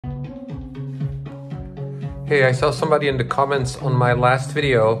Hey, I saw somebody in the comments on my last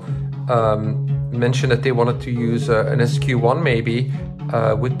video mention that they wanted to use an SQ-1 maybe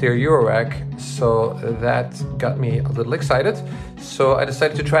with their Eurorack, so that got me a little excited. So I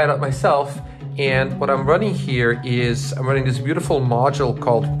decided to try it out myself, and what I'm running here is I'm running this beautiful module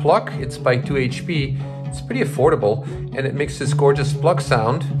called Pluck. It's by 2HP. It's pretty affordable, and it makes this gorgeous Pluck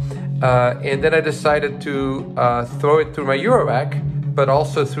sound. And then I decided to throw it through my Eurorack, but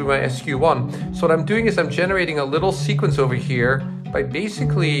also through my SQ-1. So what I'm doing is I'm generating a little sequence over here by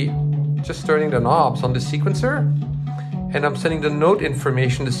basically just turning the knobs on the sequencer, and I'm sending the note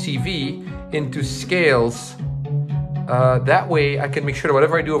information, the CV, into scales. That way I can make sure that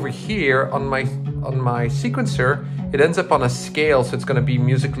whatever I do over here on my sequencer, it ends up on a scale, so it's going to be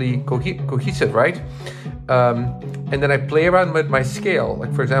musically cohesive, right? And then I play around with my scale.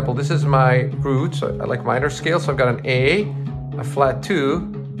 Like for example, this is my root, so I like minor scale, so I've got an A, a flat 2,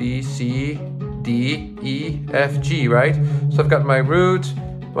 B, C, D, E, F, G, right? So I've got my root,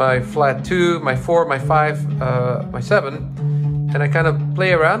 my flat 2, my 4, my 5, my 7, and I kind of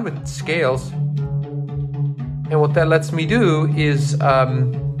play around with scales. And what that lets me do is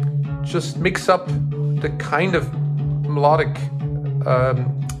just mix up the kind of melodic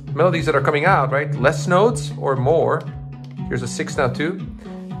melodies that are coming out, right? Less notes or more. Here's a 6 now too.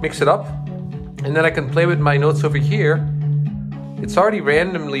 Mix it up, and then I can play with my notes over here. It's already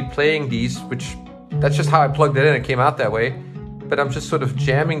randomly playing these, which that's just how I plugged it in. It came out that way. But I'm just sort of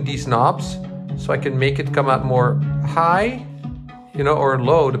jamming these knobs so I can make it come out more high, you know, or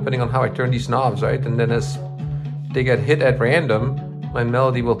low, depending on how I turn these knobs, right? And then as they get hit at random, my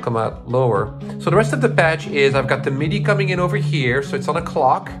melody will come out lower. So the rest of the patch is I've got the MIDI coming in over here, so it's on a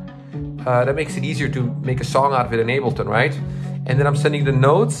clock. That makes it easier to make a song out of it in Ableton, right? And then I'm sending the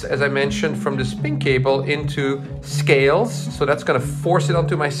notes, as I mentioned, from this pin cable into scales. So that's gonna force it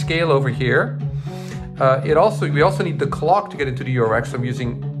onto my scale over here. We also need the clock to get into the Eurorack, so I'm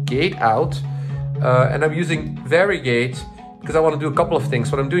using gate out. And I'm using varigate because I wanna do a couple of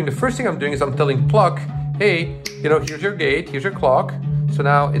things. The first thing I'm doing is I'm telling Pluck, hey, you know, here's your gate, here's your clock. So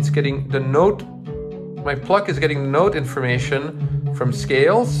now it's getting the note, my Pluck is getting the note information from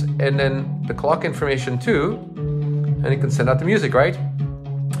scales, and then the clock information too, and it can send out the music, right?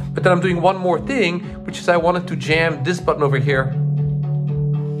 But then I'm doing one more thing, which is I wanted to jam this button over here.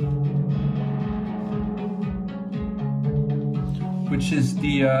 Which is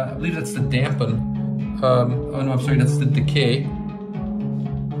the, I believe that's the dampen. Oh no, I'm sorry, that's the decay.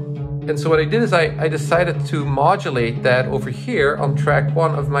 And so what I did is I decided to modulate that over here on track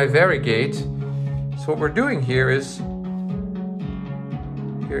 1 of my varigate. So what we're doing here is,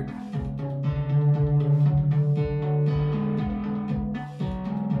 here.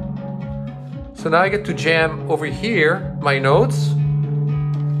 So now I get to jam over here my notes,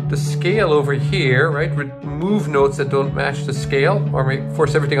 the scale over here, right? Remove notes that don't match the scale, or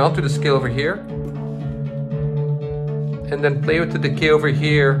force everything onto the scale over here. And then play with the decay over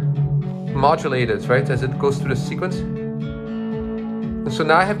here, modulate it, right, as it goes through the sequence. And so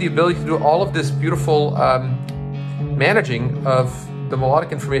now I have the ability to do all of this beautiful managing of the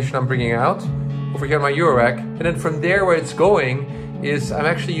melodic information I'm bringing out over here on my Eurorack. And then from there, where it's going is I'm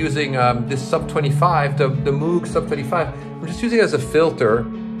actually using this sub 25, the Moog sub 25. I'm just using it as a filter.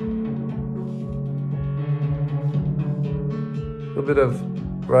 A little bit of,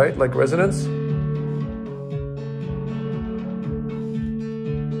 right, like resonance.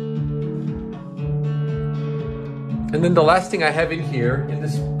 And then the last thing I have in here, in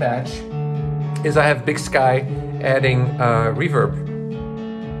this patch, is I have Big Sky adding reverb.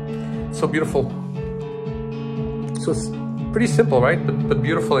 So beautiful. So it's pretty simple, right? But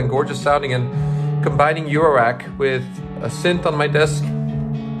beautiful and gorgeous sounding, and combining Eurorack with a synth on my desk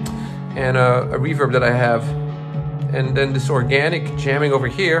and a reverb that I have. And then this organic jamming over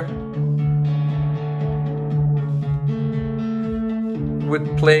here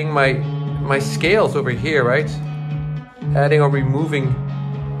with playing my scales over here, right? Adding or removing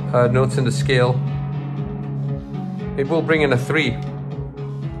notes in the scale. Maybe we'll bring in a 3.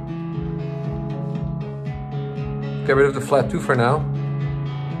 Get rid of the flat 2 for now.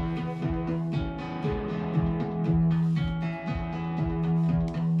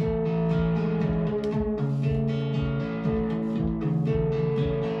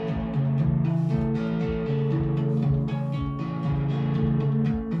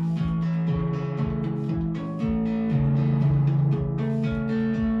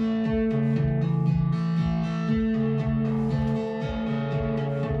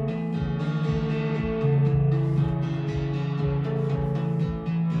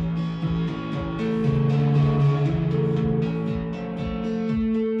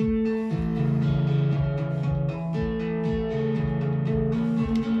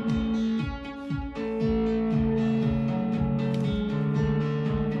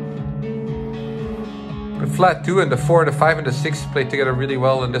 flat 2 and the 4 and the 5 and the 6 play together really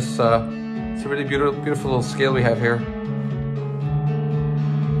well in this. It's a really beautiful little scale we have here.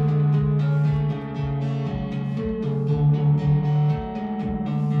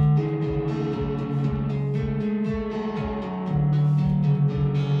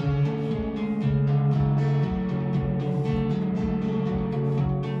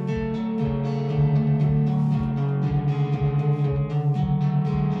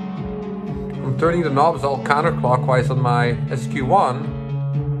 Turning the knobs all counterclockwise on my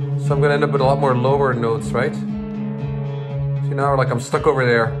SQ-1, so I'm gonna end up with a lot more lower notes, right? See now, like I'm stuck over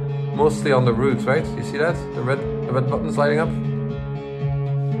there, mostly on the root, right? You see that? The red button's lighting up.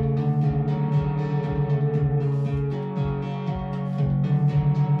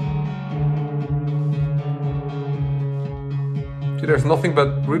 See, there's nothing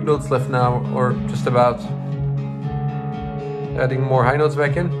but root notes left now, or just about. Adding more high notes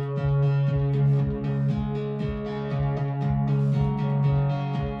back in.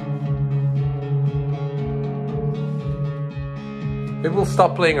 Maybe we'll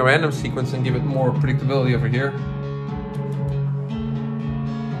stop playing a random sequence and give it more predictability over here.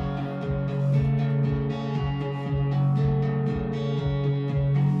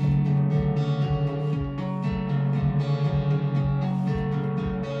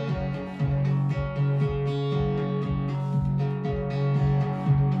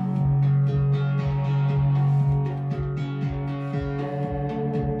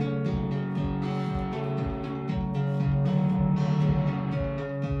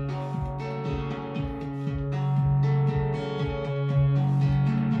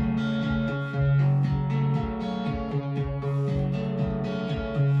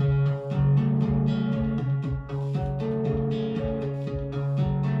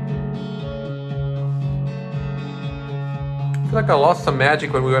 I feel like I lost some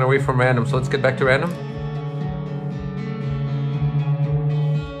magic when we went away from random, so let's get back to random.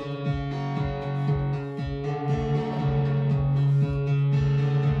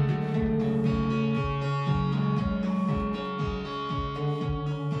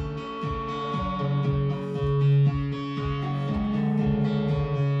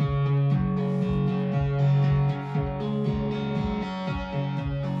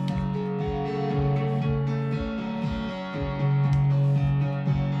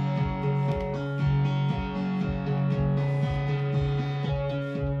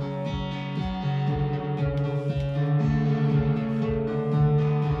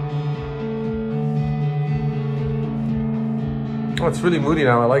 Oh, it's really moody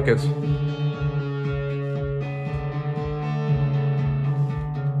now, I like it.